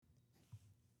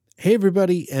Hey,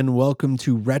 everybody, and welcome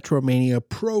to Retromania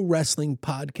Pro Wrestling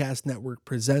Podcast Network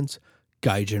presents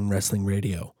Gaijin Wrestling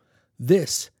Radio.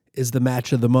 This is the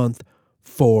match of the month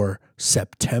for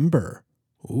September.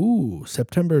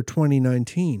 September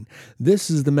 2019. This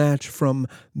is the match from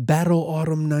Battle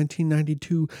Autumn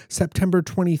 1992, September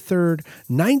 23rd,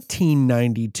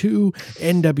 1992,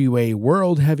 NWA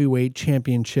World Heavyweight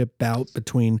Championship bout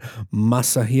between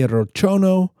Masahiro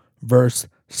Chono versus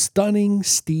Stunning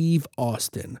Steve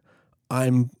Austin.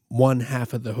 I'm one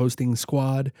half of the hosting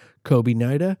squad, Kobe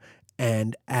Nida,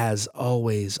 and as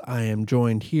always, I am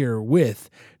joined here with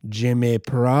Jimmy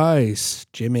Price.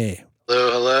 Jimmy.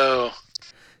 Hello.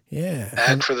 Yeah.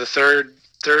 Back for the third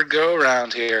go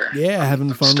around here. Yeah,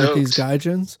 having fun stoked. with these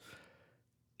Gaijins?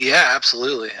 Yeah,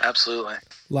 absolutely. A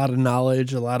lot of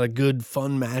knowledge, a lot of good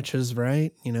fun matches,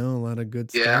 right? You know, a lot of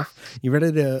good stuff. Yeah. You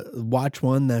ready to watch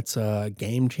one that's a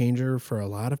game changer for a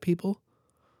lot of people?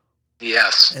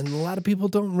 Yes. And a lot of people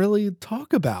don't really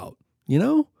talk about, you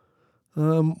know?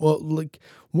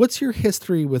 What's your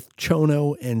history with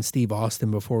Chono and Steve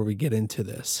Austin before we get into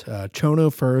this?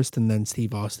 Chono first and then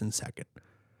Steve Austin second.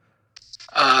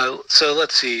 So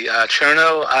let's see.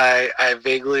 Chono, I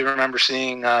vaguely remember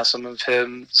seeing some of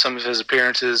his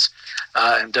appearances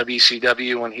in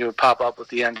WCW when he would pop up with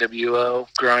the NWO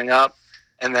growing up.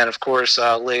 And then, of course,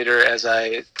 later as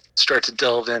I start to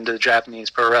delve into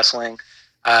Japanese pro wrestling,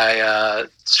 I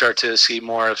start to see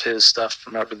more of his stuff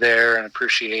from over there and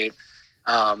appreciate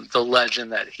the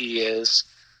legend that he is.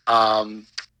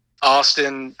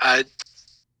 Austin,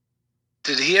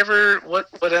 did he ever? What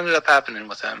ended up happening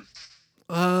with him?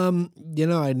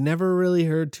 I never really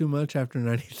heard too much after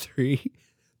 '93.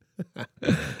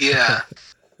 Yeah.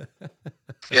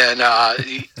 No.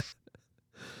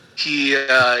 He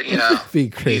be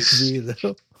crazy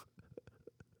though.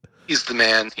 He's the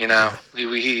man, you know. He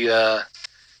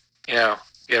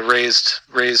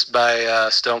raised by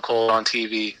Stone Cold on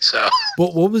TV. So,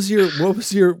 what was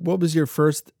your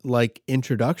first like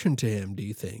introduction to him? Do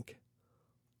you think?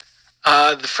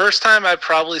 The first time I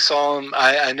probably saw him,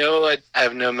 I know I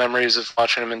have no memories of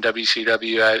watching him in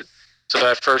WCW. So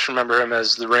I first remember him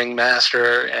as the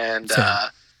Ringmaster and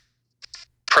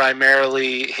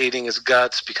primarily hating his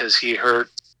guts because he hurt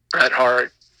Bret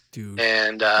Hart. Dude.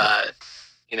 And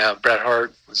Bret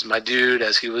Hart was my dude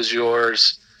as he was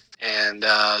yours. And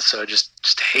so I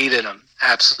just hated him,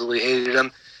 absolutely hated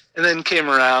him. And then came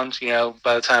around,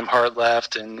 by the time Hart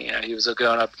left and, he was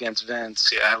going up against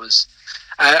Vince. Yeah,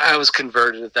 I was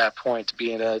converted at that point to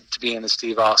being a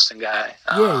Steve Austin guy.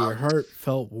 Yeah, your heart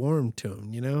felt warm to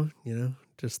him,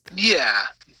 just. Yeah,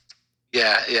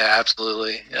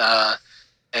 absolutely.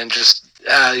 And just,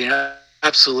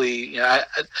 absolutely, I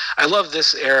love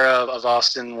this era of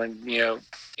Austin when,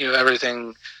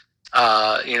 everything,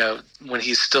 when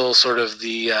he's still sort of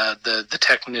the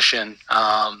technician.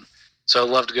 So I'd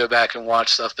love to go back and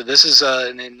watch stuff. But this is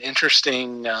an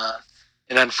interesting,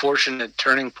 an unfortunate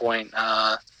turning point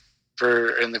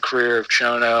in the career of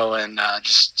Chono, and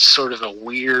just sort of a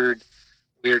weird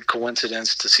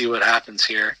coincidence to see what happens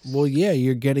here. Well, yeah,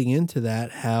 you're getting into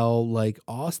that, how like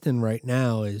Austin right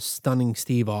now is Stunning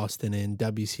Steve Austin in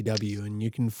WCW, and you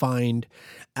can find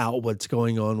out what's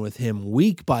going on with him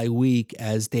week by week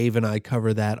as Dave and I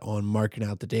cover that on Marking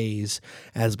Out the Days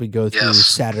as we go through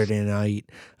Saturday night,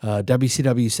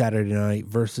 WCW Saturday night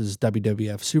versus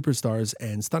WWF Superstars,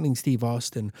 and Stunning Steve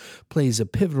Austin plays a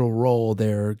pivotal role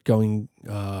there going,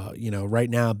 right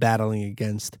now battling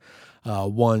against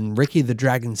one Ricky the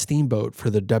Dragon Steamboat for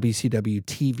the WCW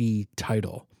TV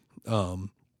title. And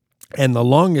the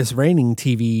longest reigning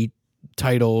TV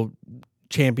title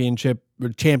champion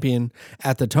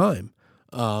at the time.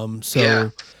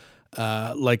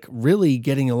 Really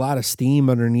getting a lot of steam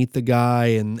underneath the guy,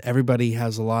 and everybody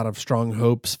has a lot of strong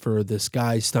hopes for this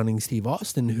guy, Stunning Steve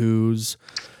Austin, who's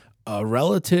a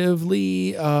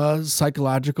relatively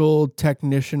psychological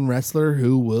technician wrestler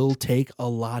who will take a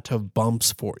lot of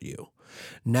bumps for you.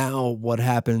 Now, what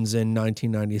happens in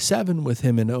 1997 with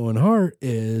him and Owen Hart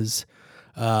is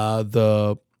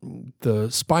the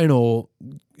spinal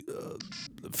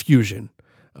fusion,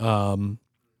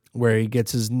 where he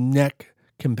gets his neck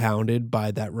compounded by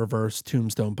that reverse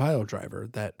tombstone pile driver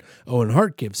that Owen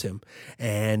Hart gives him.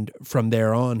 And from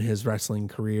there on, his wrestling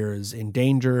career is in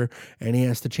danger, and he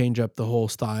has to change up the whole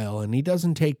style, and he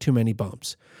doesn't take too many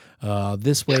bumps.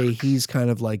 This way, he's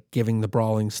kind of like giving the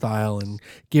brawling style and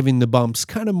giving the bumps,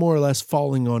 kind of more or less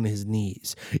falling on his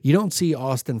knees. You don't see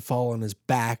Austin fall on his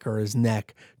back or his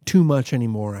neck too much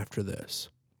anymore after this.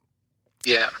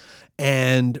 Yeah.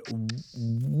 And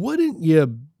wouldn't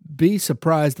you be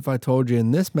surprised if I told you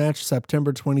in this match,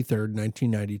 September 23rd,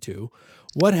 1992,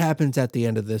 What happens at the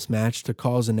end of this match to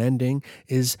cause an ending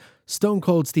is Stone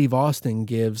Cold Steve Austin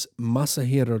gives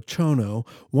Masahiro Chono,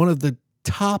 one of the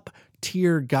top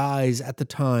tier guys at the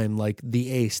time, like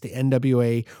the Ace, the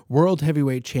NWA World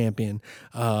Heavyweight Champion,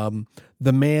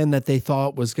 the man that they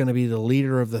thought was going to be the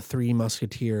leader of the Three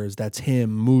Musketeers. That's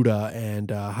him, Muda, and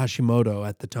Hashimoto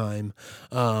at the time.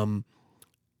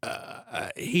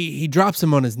 He drops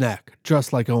him on his neck,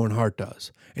 just like Owen Hart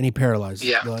does, and he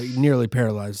paralyzes, nearly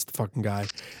paralyzed the fucking guy.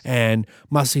 And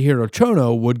Masahiro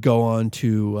Chono would go on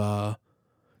to,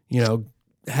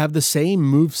 have the same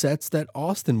move sets that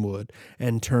Austin would,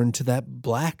 and turn to that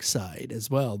black side as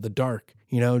well, the dark.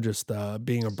 Just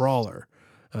being a brawler.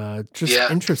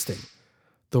 Interesting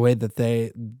the way that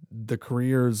the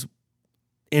careers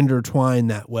intertwine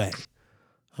that way.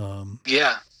 And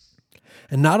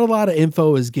not a lot of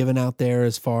info is given out there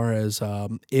as far as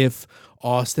if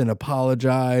Austin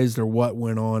apologized or what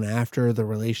went on after the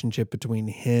relationship between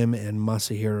him and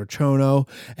Masahiro Chono.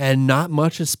 And not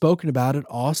much is spoken about it.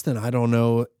 Austin, I don't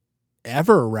know,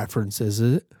 ever references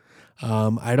it.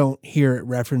 I don't hear it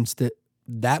referenced it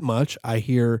that much. I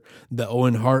hear the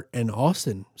Owen Hart and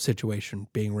Austin situation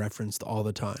being referenced all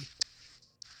the time.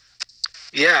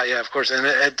 Yeah, of course, and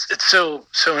it's so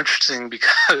interesting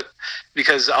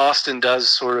because Austin does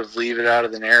sort of leave it out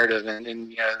of the narrative, and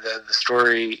the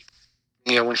story,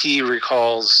 when he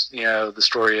recalls the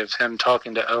story of him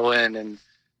talking to Owen, and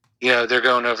they're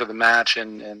going over the match,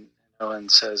 and Owen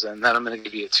says, and then I'm going to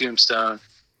give you a tombstone,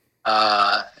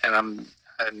 and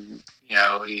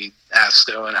he asks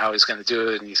Owen how he's going to do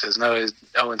it, and he says no.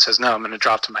 Owen says no, I'm going to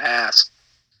drop to my ass,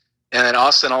 and then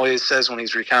Austin always says when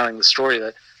he's recounting the story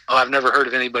that, oh, I've never heard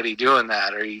of anybody doing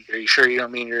that. Are you sure you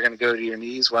don't mean you're going to go to your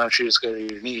knees? Why don't you just go to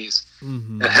your knees?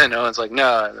 Mm-hmm. And Owen's like,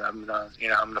 no, I'm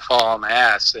gonna fall on my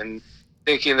ass, and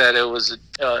thinking that it was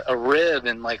a rib,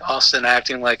 and like Austin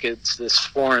acting like it's this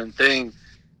foreign thing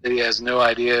that he has no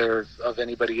idea of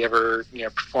anybody ever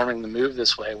performing the move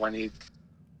this way when he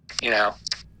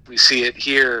we see it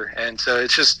here, and so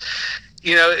it's just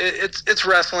it's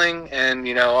wrestling, and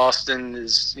Austin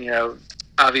is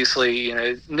obviously,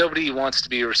 nobody wants to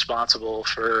be responsible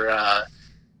for,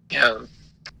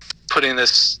 putting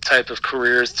this type of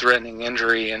career-threatening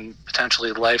injury and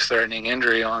potentially life-threatening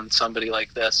injury on somebody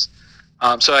like this.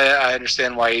 So I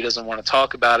understand why he doesn't want to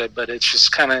talk about it, but it's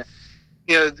just kind of,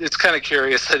 it's kind of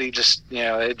curious that he just,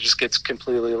 it just gets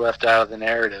completely left out of the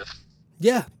narrative.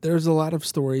 Yeah, there's a lot of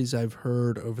stories I've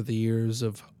heard over the years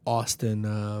of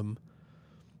Austin,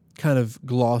 kind of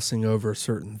glossing over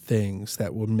certain things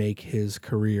that would make his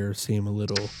career seem a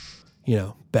little,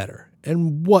 better.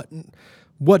 And what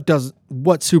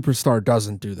superstar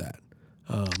doesn't do that?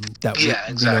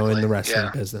 Exactly. In the wrestling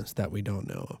business that we don't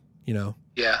know,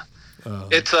 Yeah.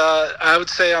 It's I would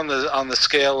say on the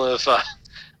scale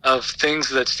of things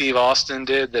that Steve Austin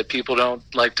did that people don't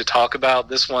like to talk about,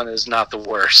 this one is not the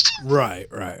worst. Right.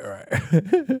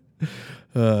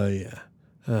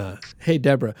 Yeah. Hey,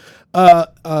 Deborah.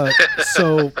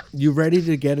 So you ready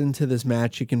to get into this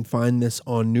match? You can find this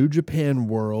on New Japan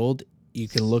World. You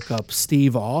can look up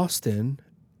Steve Austin,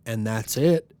 and that's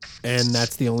it. And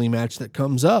that's the only match that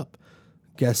comes up.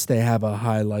 Guess they have a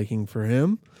high liking for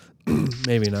him.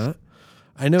 Maybe not.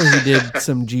 I know he did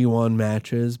some G1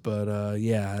 matches, but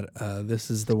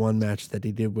this is the one match that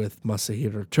he did with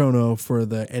Masahiro Chono for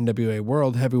the NWA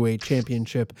World Heavyweight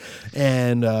Championship.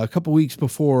 And a couple weeks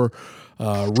before,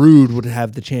 Rude would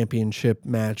have the championship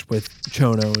match with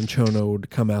Chono, and Chono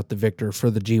would come out the victor for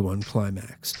the G1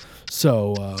 Climax.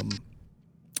 So,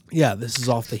 this is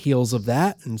off the heels of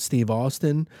that, and Steve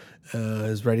Austin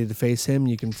is ready to face him.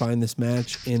 You can find this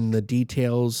match in the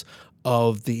details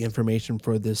of the information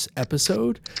for this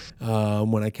episode.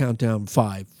 When I count down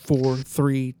 5, 4,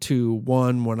 3, 2,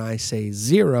 1, when I say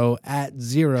 0, at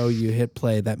 0, you hit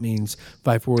play. That means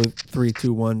 5, 4, 3,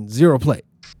 2, 1, 0 play.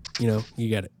 You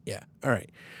get it. Yeah. All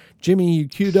right. Jimmy, you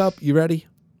queued up. You ready?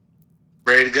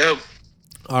 Ready to go.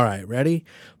 All right. Ready?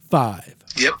 5,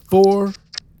 Yep. 4,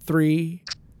 3,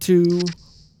 2,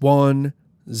 1,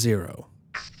 0.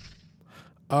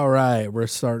 All right. We're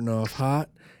starting off hot.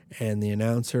 And the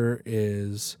announcer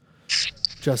is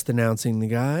just announcing the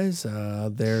guys.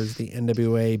 There's the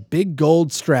NWA big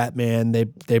gold strap, man.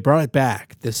 They brought it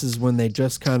back. This is when they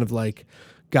just kind of like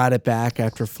got it back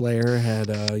after Flair had,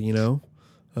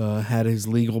 had his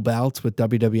legal bouts with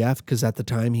WWF, because at the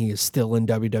time he is still in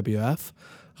WWF,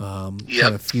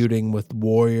 kind of feuding with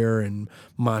Warrior and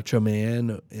Macho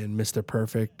Man and Mr.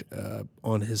 Perfect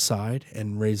on his side,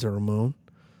 and Razor Ramon.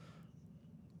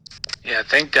 Yeah,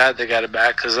 thank God they got it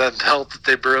back, because that belt that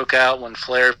they broke out when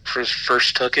Flair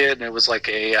first took it, and it was like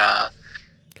a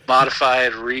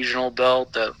modified regional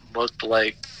belt that looked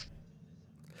like.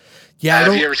 Yeah,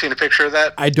 have you ever seen a picture of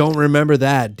that? I don't remember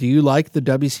that. Do you like the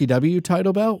WCW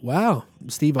title belt? Wow,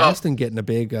 Steve Austin getting a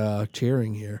big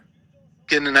cheering here.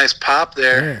 Getting a nice pop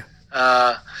there.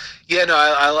 Yeah.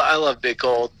 I love Big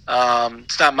Gold.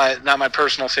 It's not my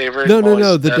personal favorite.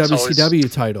 No, the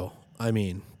WCW title. I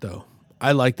mean, though,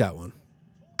 I like that one.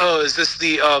 Oh, is this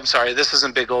the? Oh, I'm sorry. This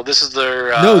isn't Big Gold. This is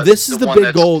their. No, this is the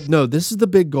Big Gold. No, this is the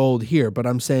Big Gold here. But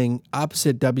I'm saying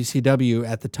opposite WCW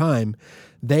at the time,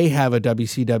 they have a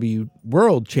WCW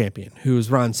World Champion who was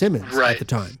Ron Simmons at the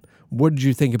time. What did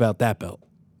you think about that belt?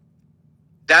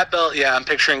 That belt, yeah, I'm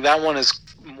picturing that one is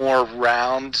more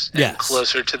round and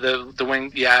closer to the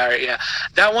wing. Yeah.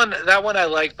 That one I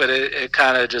like, but it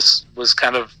kind of just was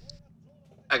kind of.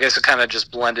 I guess it kind of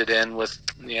just blended in with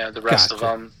the rest of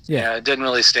them. Yeah, it didn't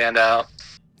really stand out.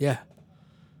 Yeah.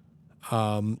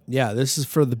 This is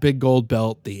for the Big Gold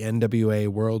belt, the NWA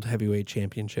World Heavyweight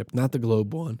Championship, not the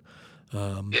Globe one.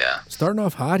 Starting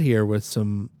off hot here with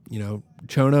some,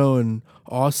 Chono and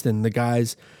Austin, the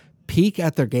guys peak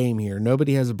at their game here.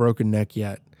 Nobody has a broken neck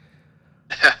yet.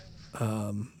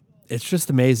 It's just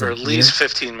amazing. For at least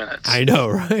 15 minutes. I know,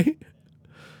 right?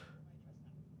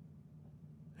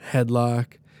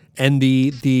 Headlock. And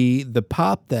the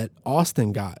pop that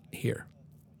Austin got here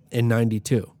in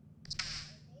 92.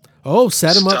 Oh,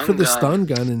 set him up for the stun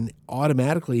gun and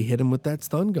automatically hit him with that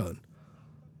stun gun.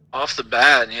 Off the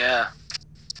bat, yeah.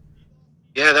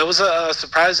 Yeah, that was a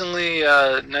surprisingly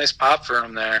nice pop for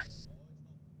him there.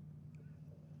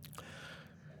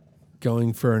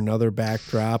 Going for another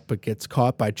backdrop, but gets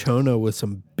caught by Chono with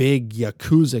some big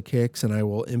Yakuza kicks, and I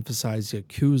will emphasize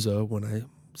Yakuza when I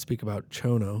speak about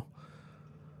Chono.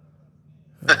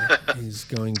 He's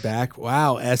going back.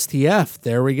 Wow, STF.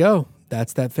 There we go.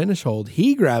 That's that finish hold.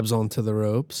 He grabs onto the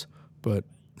ropes, but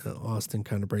Austin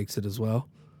kind of breaks it as well.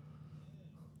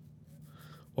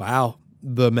 Wow,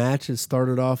 the match has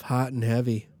started off hot and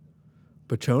heavy,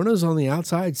 but Chono's on the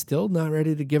outside, still not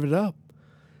ready to give it up.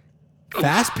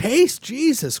 Fast pace,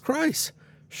 Jesus Christ.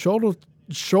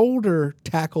 Shoulder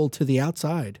tackle to the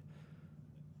outside.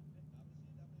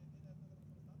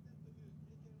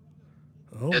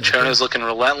 Chono's looking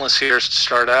relentless here to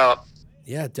start out.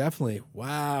 Yeah, definitely.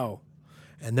 Wow.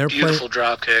 And they're beautiful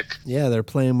drop kick. Yeah, they're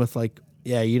playing with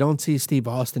you don't see Steve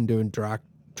Austin doing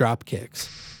drop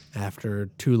kicks after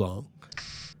too long.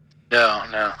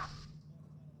 No.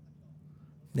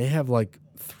 They have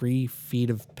 3 feet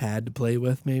of pad to play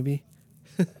with, maybe.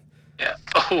 Yeah.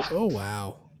 Oh,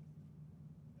 wow.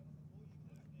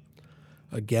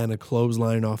 Again, a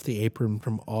clothesline off the apron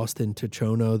from Austin to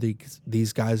Chono.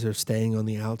 These guys are staying on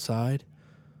the outside.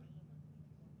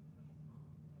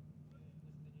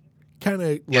 Kind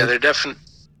of. Yeah, they're definitely.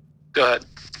 Go ahead.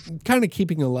 Kind of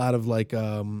keeping a lot of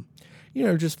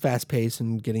just fast pace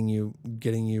and getting you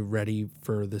ready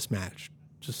for this match.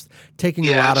 Just taking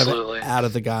a lot of it out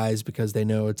of the guys because they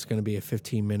know it's going to be a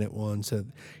 15-minute one. So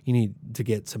you need to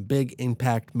get some big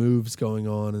impact moves going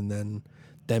on, and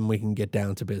then we can get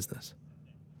down to business.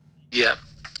 Yeah.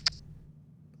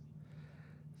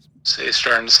 So you're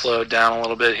starting to slow it down a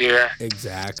little bit here.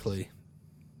 Exactly.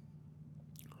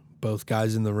 Both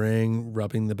guys in the ring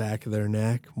rubbing the back of their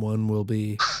neck. One will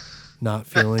be not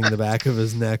feeling the back of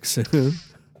his neck soon.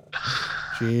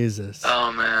 Jesus.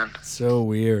 Oh, man. So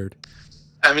weird.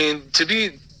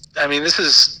 This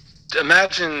is,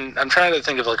 imagine, I'm trying to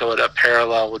think of what a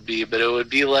parallel would be, but it would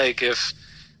be like if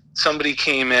somebody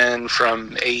came in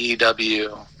from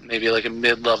AEW, maybe a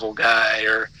mid-level guy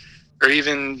or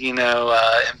even,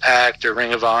 Impact or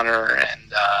Ring of Honor.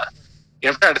 And,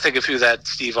 I'm trying to think of who that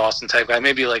Steve Austin type guy,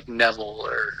 maybe Neville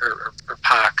or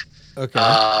Pac. Okay.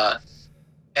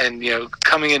 And,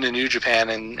 coming into New Japan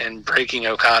and breaking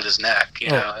Okada's neck,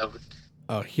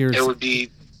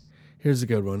 Here's a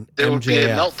good one. There would be a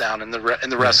meltdown in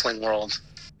the wrestling world.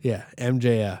 Yeah,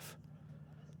 MJF.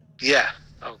 Yeah.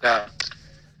 Oh God.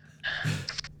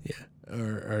 Yeah,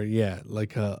 or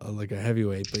like a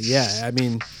heavyweight. But yeah,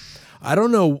 I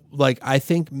don't know. I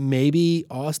think maybe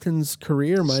Austin's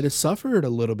career might have suffered a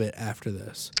little bit after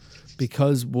this,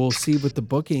 because we'll see with the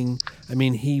booking.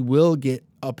 He will get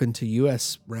up into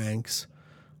U.S. ranks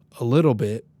a little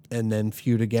bit, and then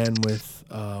feud again with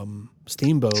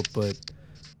Steamboat, but.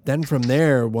 Then from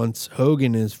there, once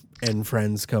Hogan and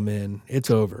friends come in, it's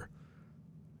over.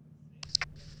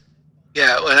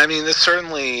 Yeah, and this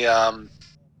certainly, the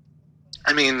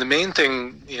main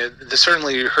thing, this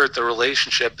certainly hurt the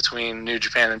relationship between New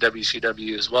Japan and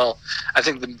WCW as well. I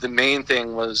think the main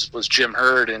thing was Jim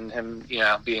Herd and him,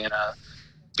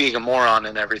 being a moron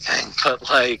and everything. But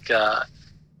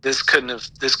this couldn't have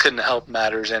helped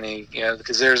matters any,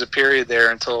 because there's a period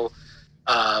there until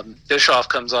Bischoff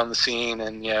comes on the scene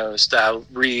and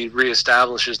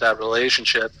reestablishes that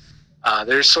relationship.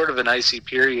 There's sort of an icy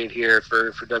period here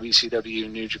for WCW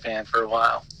New Japan for a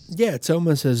while. Yeah, it's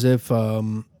almost as if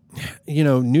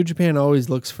New Japan always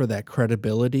looks for that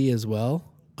credibility as well.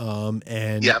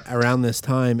 And around this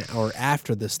time, or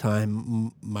after this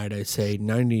time, might I say,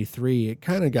 93, it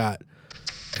kind of got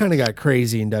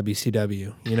crazy in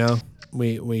WCW.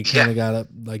 We kind of got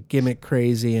like gimmick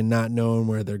crazy and not knowing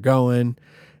where they're going.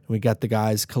 We got the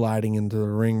guys colliding into the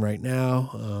ring right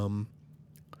now.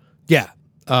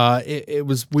 It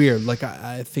was weird. Like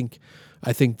I think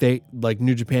they, like,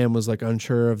 New Japan was like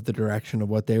unsure of the direction of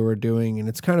what they were doing, and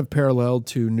it's kind of parallel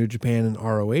to New Japan and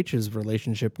ROH's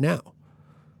relationship now.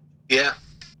 Yeah.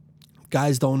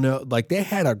 Guys don't know, like, they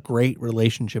had a great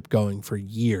relationship going for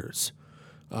years.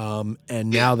 And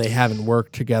now they haven't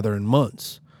worked together in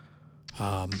months.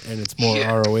 And it's more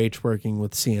ROH working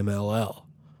with CMLL.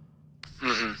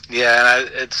 Mm-hmm. Yeah,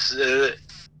 and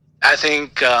I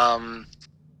think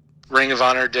Ring of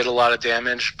Honor did a lot of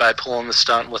damage by pulling the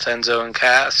stunt with Enzo and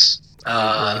Cass.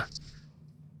 And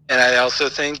I also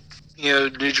think,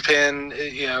 New Japan,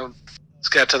 it's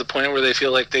got to the point where they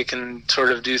feel like they can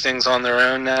sort of do things on their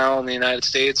own now in the United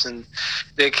States, and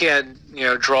they can't,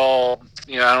 draw.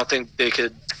 I don't think they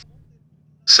could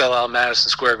sell out Madison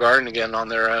Square Garden again on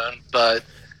their own, but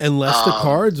unless the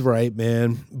card's right,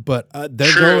 man. But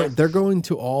they're going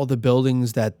to all the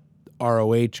buildings that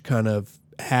ROH kind of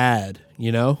had,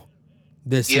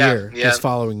 this year, this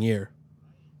following year.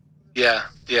 Yeah,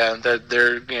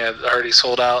 they're already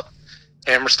sold out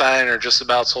Hammerstein, or just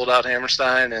about sold out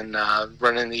Hammerstein, and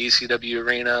running the ECW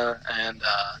arena, and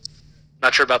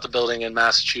not sure about the building in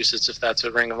Massachusetts, if that's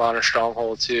a Ring of Honor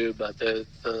stronghold too, but the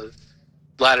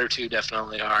latter two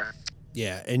definitely are.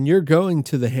 Yeah, and you're going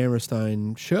to the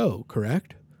Hammerstein show,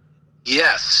 correct?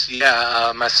 Yes,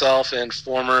 myself and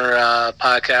former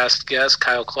podcast guest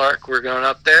Kyle Clark, we're going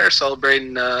up there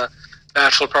celebrating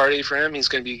bachelor party for him. He's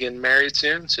going to be getting married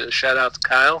soon, so shout out to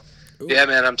Kyle. Ooh. Yeah,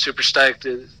 man, I'm super psyched.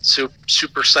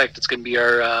 Super psyched. It's going to be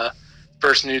our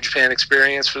first New Japan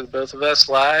experience for the both of us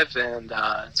live, and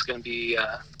it's going to be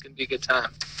a good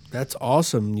time. That's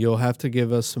awesome. You'll have to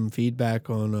give us some feedback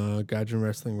on Gaijin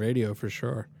Wrestling Radio for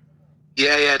sure.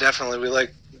 Yeah, definitely.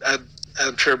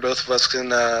 I'm sure both of us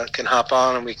can hop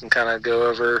on and we can kind of go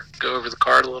over the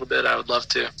card a little bit. I would love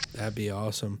to. That'd be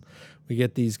awesome. We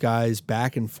get these guys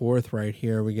back and forth right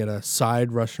here. We get a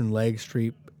side Russian leg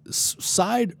sweep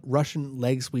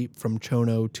from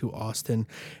Chono to Austin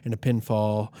and a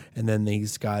pinfall, and then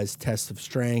these guys test of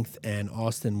strength, and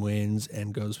Austin wins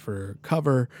and goes for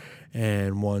cover,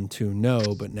 and 1-2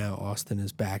 no, but now Austin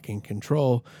is back in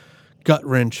control. Gut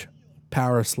wrench,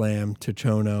 power slam to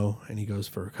Chono, and he goes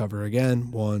for a cover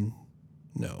again. 1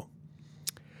 no.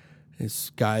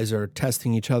 These guys are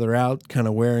testing each other out, kind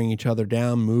of wearing each other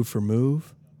down, move for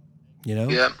move.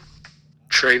 Yep.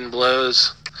 Trading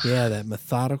blows. Yeah, that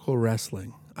methodical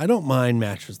wrestling. I don't mind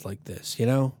matches like this,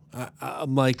 I'm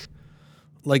like,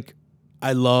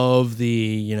 I love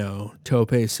the,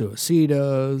 tope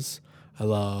suicidas. I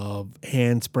love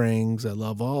handsprings. I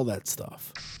love all that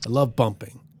stuff. I love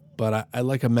bumping. But I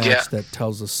like a match that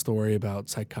tells a story about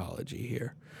psychology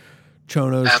here.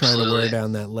 Chono's trying to wear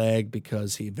down that leg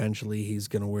because he's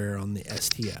going to wear on the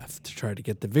STF to try to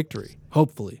get the victory.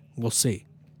 Hopefully. We'll see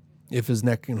if his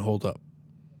neck can hold up.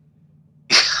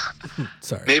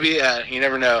 Sorry. Maybe, you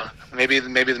never know. Maybe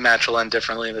the match will end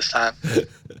differently this time.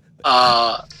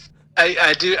 I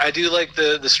do like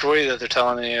the story that they're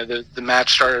telling. The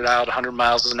match started out 100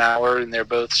 miles an hour, and they're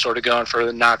both sort of going for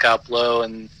the knockout blow,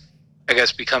 and I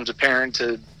guess becomes apparent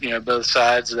to both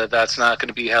sides that that's not going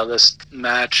to be how this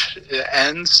match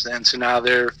ends, and so now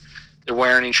they're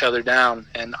wearing each other down.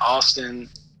 And Austin,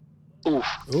 oh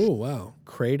wow,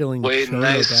 cradling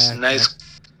Chono nice.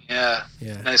 Yeah,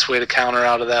 nice way to counter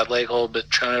out of that leg hold, but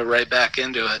Chono right back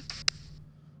into it.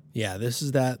 Yeah, this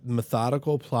is that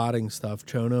methodical plotting stuff.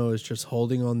 Chono is just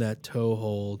holding on that toe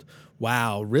hold.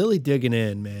 Wow, really digging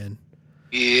in, man.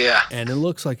 Yeah. And it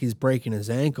looks like he's breaking his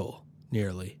ankle,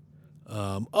 nearly.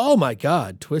 Oh, my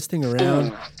God. Twisting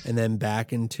around and then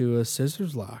back into a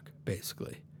scissors lock,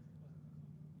 basically.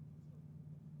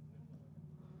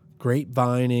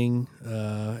 Grapevining,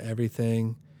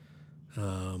 everything.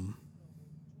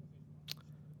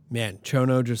 Man,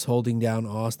 Chono just holding down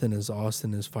Austin as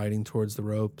Austin is fighting towards the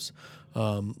ropes.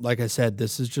 Like I said,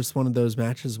 this is just one of those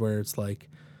matches where it's like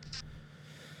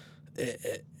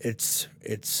it's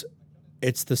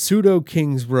the pseudo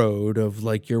King's Road of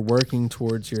like you're working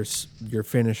towards your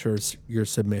finish or your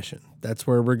submission. That's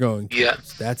where we're going towards. Yeah.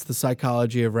 That's the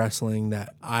psychology of wrestling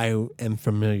that I am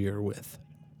familiar with.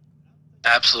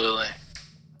 Absolutely.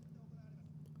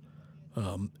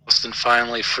 Austin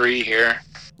finally free here.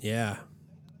 Yeah.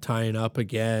 Tying up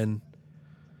again.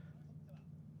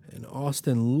 And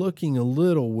Austin looking a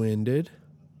little winded,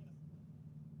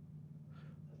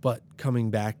 but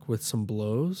coming back with some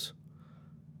blows.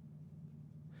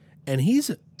 And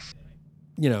he's,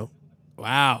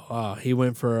 wow. He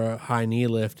went for a high knee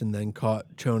lift and then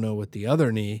caught Chono with the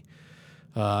other knee.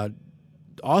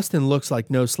 Austin looks like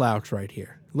no slouch right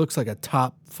here. Looks like a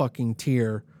top fucking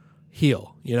tier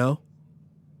heel,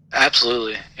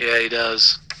 Absolutely. Yeah, he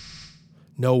does.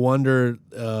 No wonder,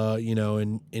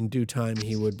 in due time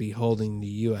he would be holding the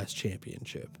U.S.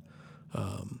 championship.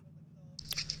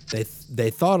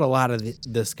 They thought a lot of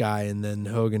this guy, and then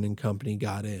Hogan and company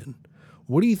got in.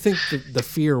 What do you think the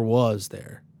fear was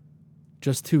there?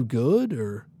 Just too good,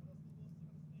 or?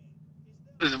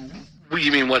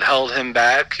 You mean what held him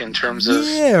back in terms of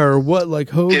or what, like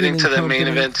Hogan getting to and the company? main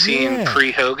event scene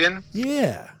pre-Hogan?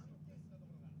 Yeah.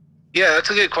 Yeah, that's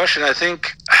a good question. I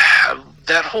think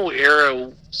that whole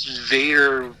era,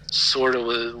 Vader sort of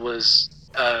was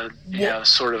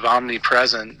sort of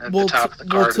omnipresent at the top of the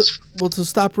card. To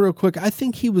stop real quick, I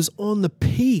think he was on the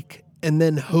peak, and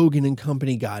then Hogan and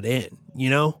company got in.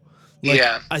 Yeah.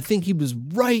 I think he was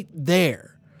right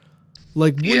there.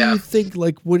 Like, what do you think?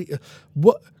 Like,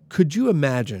 what could you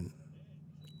imagine?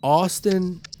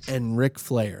 Austin and Ric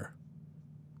Flair.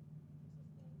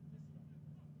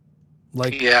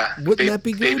 Like, wouldn't that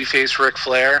be good? Babyface Ric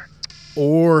Flair.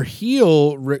 Or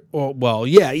heel Rick. Oh, well,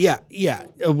 yeah.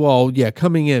 Well, yeah,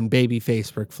 coming in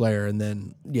babyface Ric Flair, and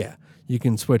then you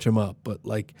can switch them up. But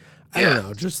like, I don't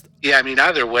know, just I mean,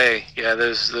 either way,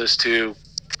 those two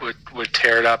would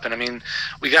tear it up. And I mean,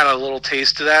 we got a little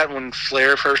taste of that when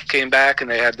Flair first came back, and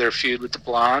they had their feud with the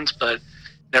Blondes, but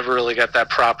never really got that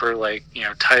proper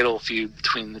title feud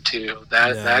between the two.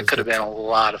 That could have been a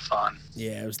lot of fun.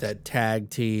 Yeah, it was that tag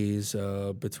tease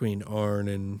between Arn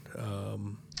and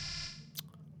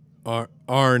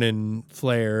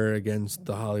Flair against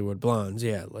the Hollywood Blondes.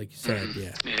 Yeah, like you said.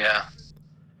 Yeah.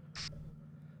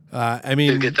 I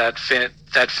mean, did get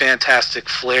that fantastic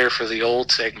Flair for the old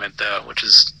segment though, which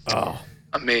is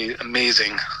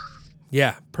amazing.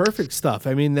 Yeah, perfect stuff.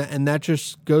 I mean, and that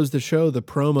just goes to show the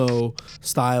promo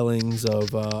stylings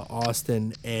of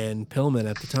Austin and Pillman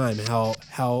at the time,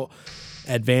 how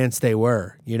advanced they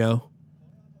were, Yeah,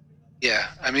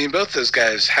 I mean, both those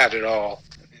guys had it all.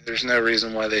 There's no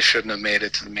reason why they shouldn't have made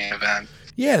it to the main event.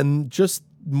 Yeah, and just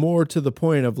more to the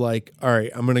point of like, all right,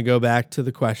 I'm going to go back to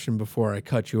the question before I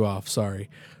cut you off. Sorry.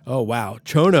 Oh, wow.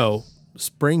 Chono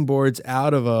springboards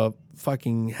out of a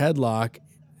fucking headlock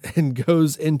and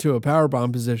goes into a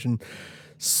powerbomb position,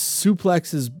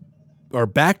 suplexes or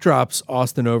backdrops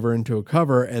Austin over into a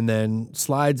cover, and then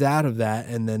slides out of that,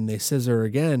 and then they scissor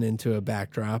again into a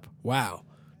backdrop. Wow.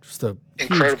 Just a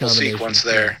incredible sequence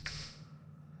there.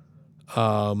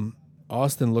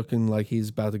 Austin looking like he's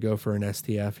about to go for an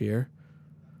STF here.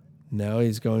 No,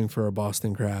 he's going for a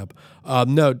Boston Crab.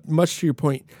 No, much to your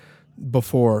point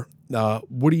before,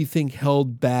 what do you think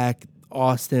held back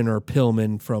Austin or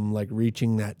Pillman from like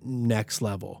reaching that next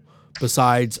level?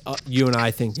 Besides you and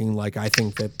I thinking like, I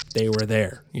think that they were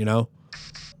there, Yeah,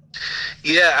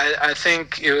 I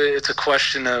think it's a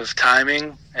question of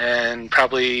timing and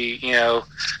probably,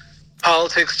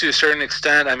 politics to a certain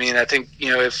extent. I mean, I think,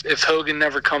 if Hogan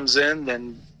never comes in,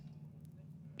 then,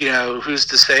 who's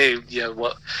to say,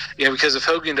 because if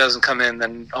Hogan doesn't come in,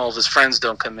 then all of his friends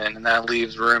don't come in, and that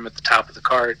leaves room at the top of the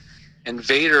card. And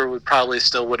Vader would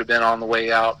have been on the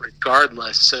way out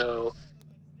regardless. So,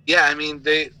 yeah, I mean,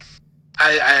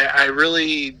 I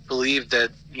really believe that,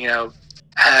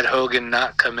 had Hogan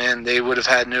not come in, they would have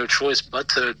had no choice but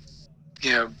to,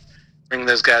 bring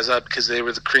those guys up because they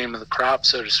were the cream of the crop,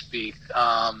 so to speak.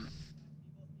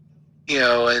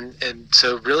 And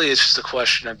so really it's just a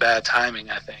question of bad timing,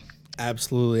 I think.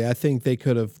 Absolutely. I think they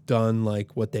could have done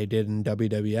like what they did in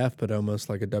WWF, but almost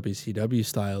like a WCW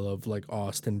style of like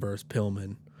Austin versus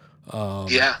Pillman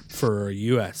for a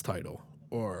U.S. title,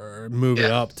 or move it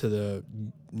up to the,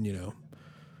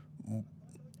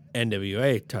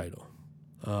 NWA title.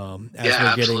 As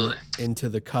we're getting into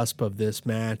the cusp of this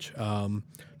match,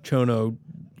 Chono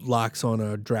locks on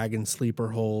a dragon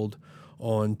sleeper hold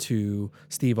onto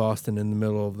Steve Austin in the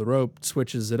middle of the rope,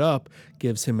 switches it up,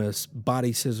 gives him a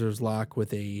body scissors lock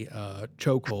with a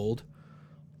chokehold,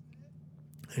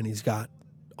 and he's got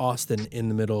Austin in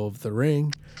the middle of the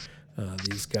ring.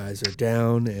 These guys are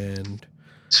down, and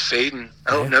it's fading.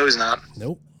 Oh, no, he's not.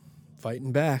 Nope.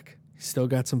 Fighting back. He's still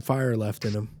got some fire left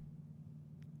in him.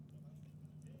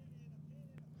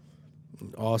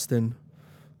 Austin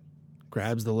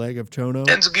grabs the leg of Chono.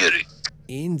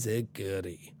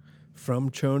 Enziguri. From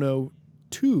Chono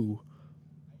to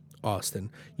Austin.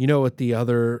 You know what the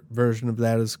other version of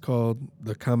that is called?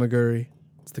 The Kamiguri.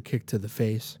 It's the kick to the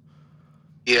face.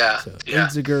 Yeah. So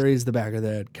Enziguri is the back of the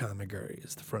head. Kamiguri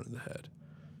is the front of the head.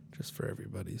 Just for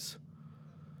everybody's,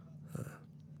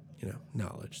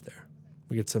 knowledge there.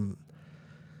 We get some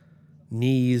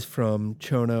knees from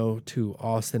Chono to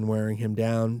Austin, wearing him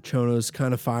down. Chono's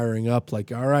kind of firing up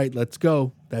like, all right, let's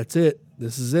go. That's it.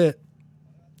 This is it.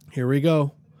 Here we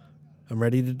go. I'm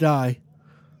ready to die.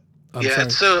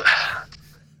 So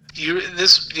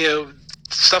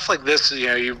stuff like this,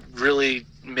 you really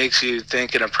makes you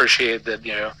think and appreciate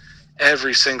that,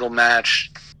 every single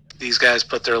match, these guys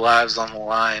put their lives on the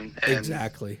line. And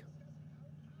exactly.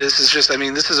 This is just,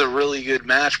 this is a really good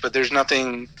match, but there's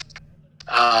nothing,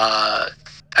 I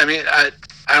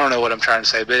don't know what I'm trying to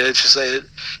say, but it's just,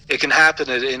 it can happen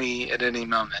at any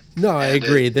moment. No, I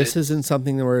agree. This isn't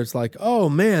something where it's like, oh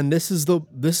man, this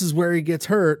is where he gets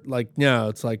hurt. Like, no,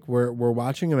 it's like we're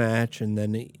watching a match and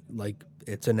then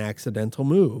it's an accidental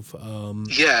move.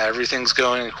 Everything's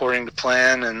going according to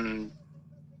plan, and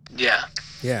yeah,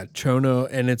 Chono,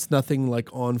 and it's nothing like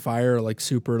on fire, or like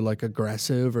super like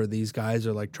aggressive, or these guys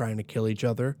are like trying to kill each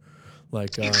other.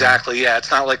 Like exactly,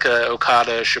 it's not like a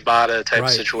Okada Shibata type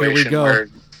situation. Here we go. Where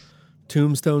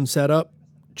Tombstone setup,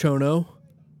 Chono.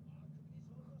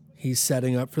 He's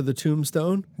setting up for the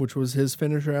Tombstone, which was his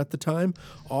finisher at the time.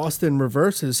 Austin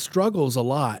reverses, struggles a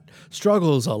lot,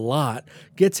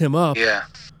 gets him up,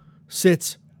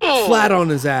 sits flat on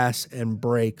his ass, and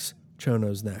breaks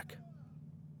Chono's neck.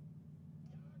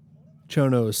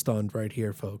 Chono is stunned right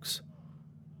here, folks.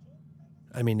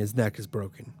 His neck is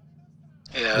broken.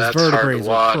 Yeah, his that's vertebrae hard to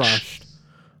are watch.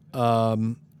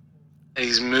 crushed.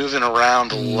 He's moving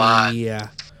around a lot. Yeah.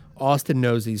 Austin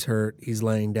knows he's hurt. He's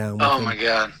laying down with him. My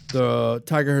God. The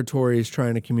Tiger Hattori is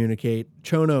trying to communicate.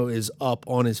 Chono is up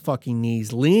on his fucking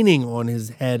knees, leaning on his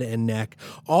head and neck.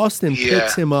 Austin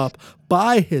picks him up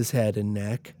by his head and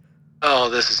neck. Oh,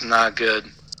 this is not good.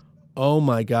 Oh,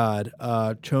 my God.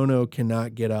 Chono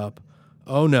cannot get up.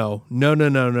 Oh, no.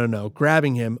 No.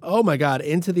 Grabbing him. Oh, my God.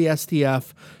 Into the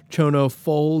STF. Chono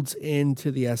folds into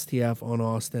the STF on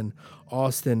Austin.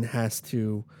 Austin has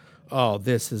to... Oh,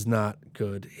 this is not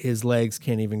good. His legs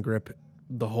can't even grip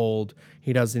the hold.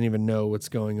 He doesn't even know what's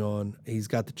going on. He's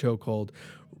got the chokehold.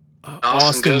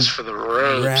 Austin goes for the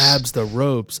ropes. Grabs the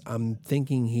ropes. I'm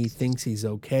thinking he thinks he's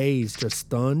okay. He's just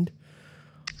stunned.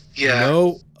 Yeah.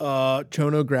 No.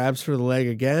 Chono grabs for the leg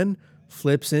again.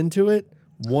 Flips into it.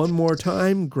 One more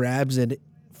time. Grabs it.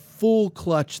 Full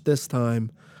clutch this time.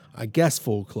 I guess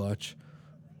full clutch.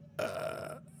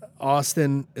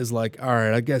 Austin is like, all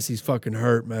right, I guess he's fucking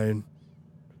hurt, man.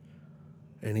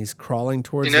 And he's crawling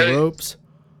towards the ropes.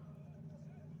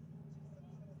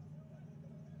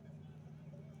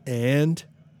 And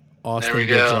Austin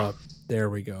gets up.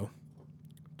 There we go.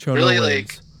 Chono really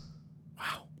wins.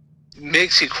 Wow.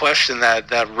 Makes you question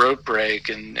that rope break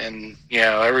and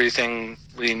everything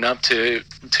leading up to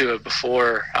it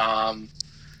before.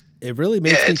 It really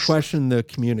makes me question the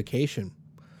communication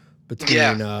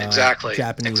between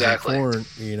Japanese and foreign,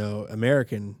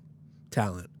 American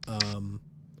talent.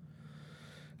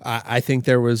 I think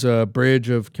there was a bridge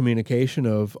of communication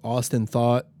of Austin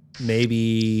thought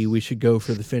maybe we should go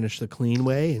for the finish the clean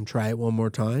way and try it one more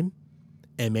time.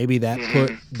 And maybe that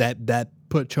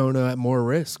put Chono at more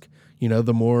risk.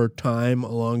 The more time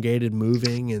elongated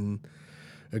moving and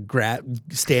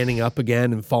standing up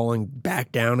again and falling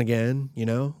back down again,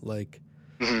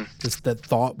 just that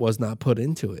thought was not put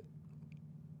into it.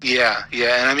 Yeah.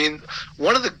 And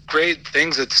one of the great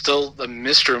things that's still a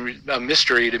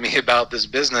mystery to me about this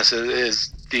business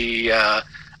is the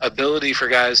ability for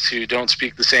guys who don't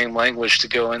speak the same language to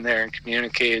go in there and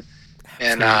communicate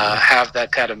and have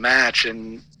that kind of match.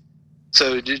 And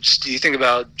so do you think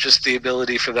about just the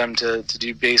ability for them to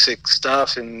do basic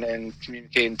stuff and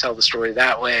communicate and tell the story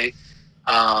that way?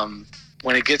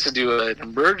 When it gets into an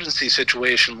emergency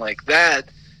situation like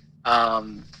that,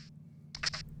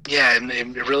 and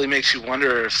it really makes you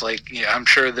wonder if, I'm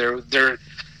sure they're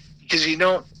because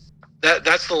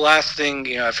that's the last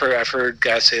thing. I've heard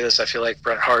guys say this. I feel like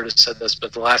Bret Hart has said this,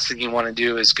 but the last thing you want to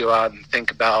do is go out and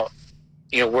think about,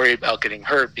 worry about getting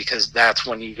hurt, because that's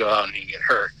when you go out and you get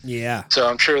hurt. Yeah. So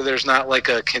I'm sure there's not like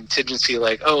a contingency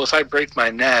like, oh, if I break my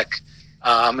neck,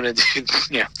 I'm gonna do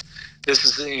this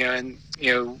is and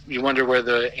you wonder where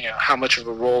the how much of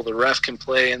a role the ref can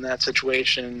play in that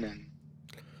situation, and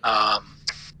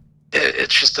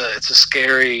it's a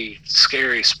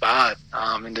scary spot,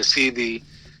 and to see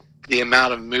the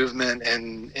amount of movement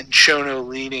and Chono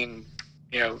leaning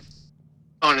you know,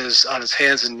 on his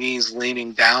hands and knees,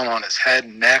 leaning down on his head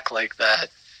and neck like that.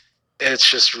 It's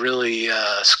just really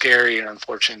scary and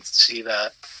unfortunate to see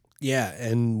that. Yeah,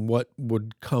 and what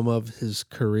would come of his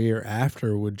career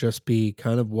after would just be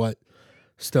kind of what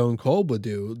Stone Cold would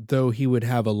do, though he would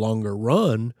have a longer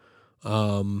run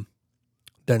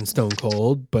than Stone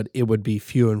Cold, but it would be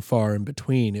few and far in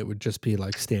between. It would just be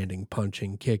like standing,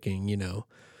 punching, kicking, you know.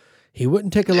 He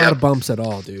wouldn't take a lot Yep. of bumps at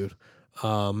all, dude.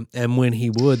 And when he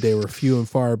would, they were few and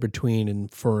far between,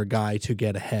 and for a guy to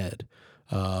get ahead,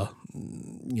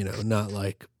 you know, not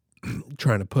like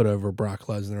trying to put over Brock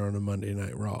Lesnar on a Monday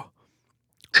Night Raw.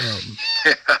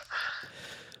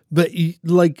 But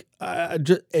like,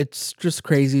 it's just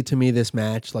crazy to me, this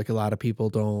match. Like, a lot of people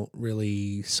don't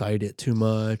really cite it too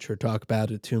much or talk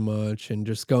about it too much. And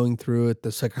just going through it,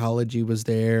 the psychology was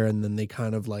there. And then they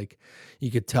kind of like, you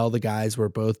could tell the guys were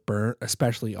both burnt,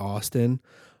 especially Austin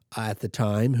at the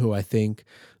time, who I think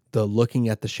the looking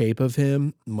at the shape of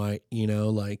him might, you know,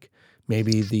 like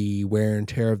maybe the wear and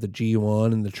tear of the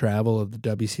G1 and the travel of the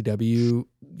WCW,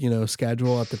 you know,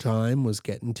 schedule at the time was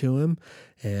getting to him.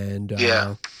 And,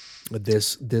 Yeah.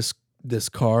 this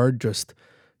card just,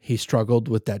 he struggled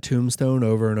with that tombstone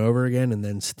over and over again, and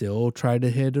then still tried to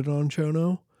hit it on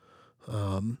Chono.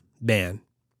 Man,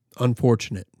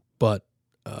 unfortunate, but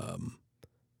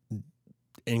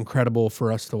incredible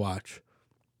for us to watch.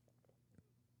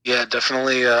 Yeah,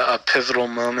 definitely a pivotal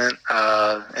moment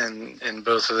in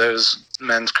both of those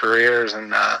men's careers,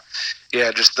 and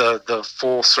yeah, just the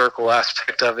full circle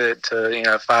aspect of it.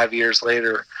 To 5 years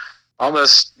later,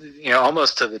 almost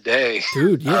to the day,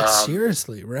 Dude. Yeah,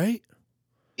 seriously, right?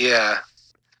 Yeah,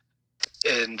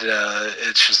 and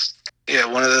it's just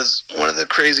one of the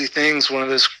crazy things, one of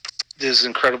those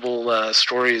incredible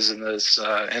stories in this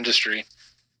industry.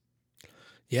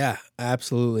 Yeah,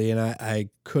 absolutely. And I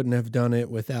couldn't have done it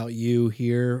without you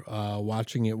here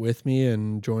watching it with me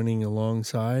and joining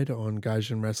alongside on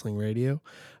Gaijin Wrestling Radio.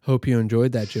 Hope you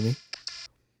enjoyed that, Jimmy.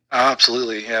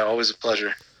 Absolutely. Yeah, always a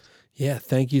pleasure. Yeah,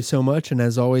 thank you so much. And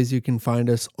as always, you can find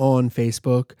us on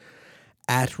Facebook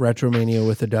at Retromania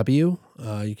with a W.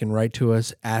 You can write to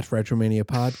us at Retromania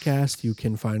Podcast. You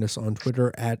can find us on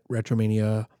Twitter at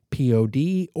Retromania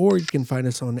POD, or you can find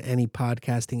us on any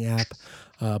podcasting app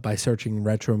by searching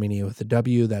Retromania with a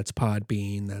W. That's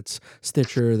Podbean, that's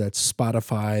Stitcher, that's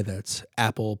Spotify, that's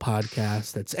Apple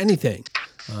Podcast, that's anything.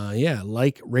 Yeah,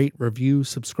 like, rate, review,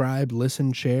 subscribe,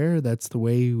 listen, share. That's the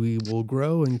way we will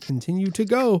grow and continue to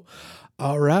go.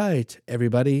 All right,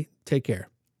 everybody, take care.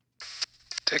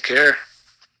 Take care.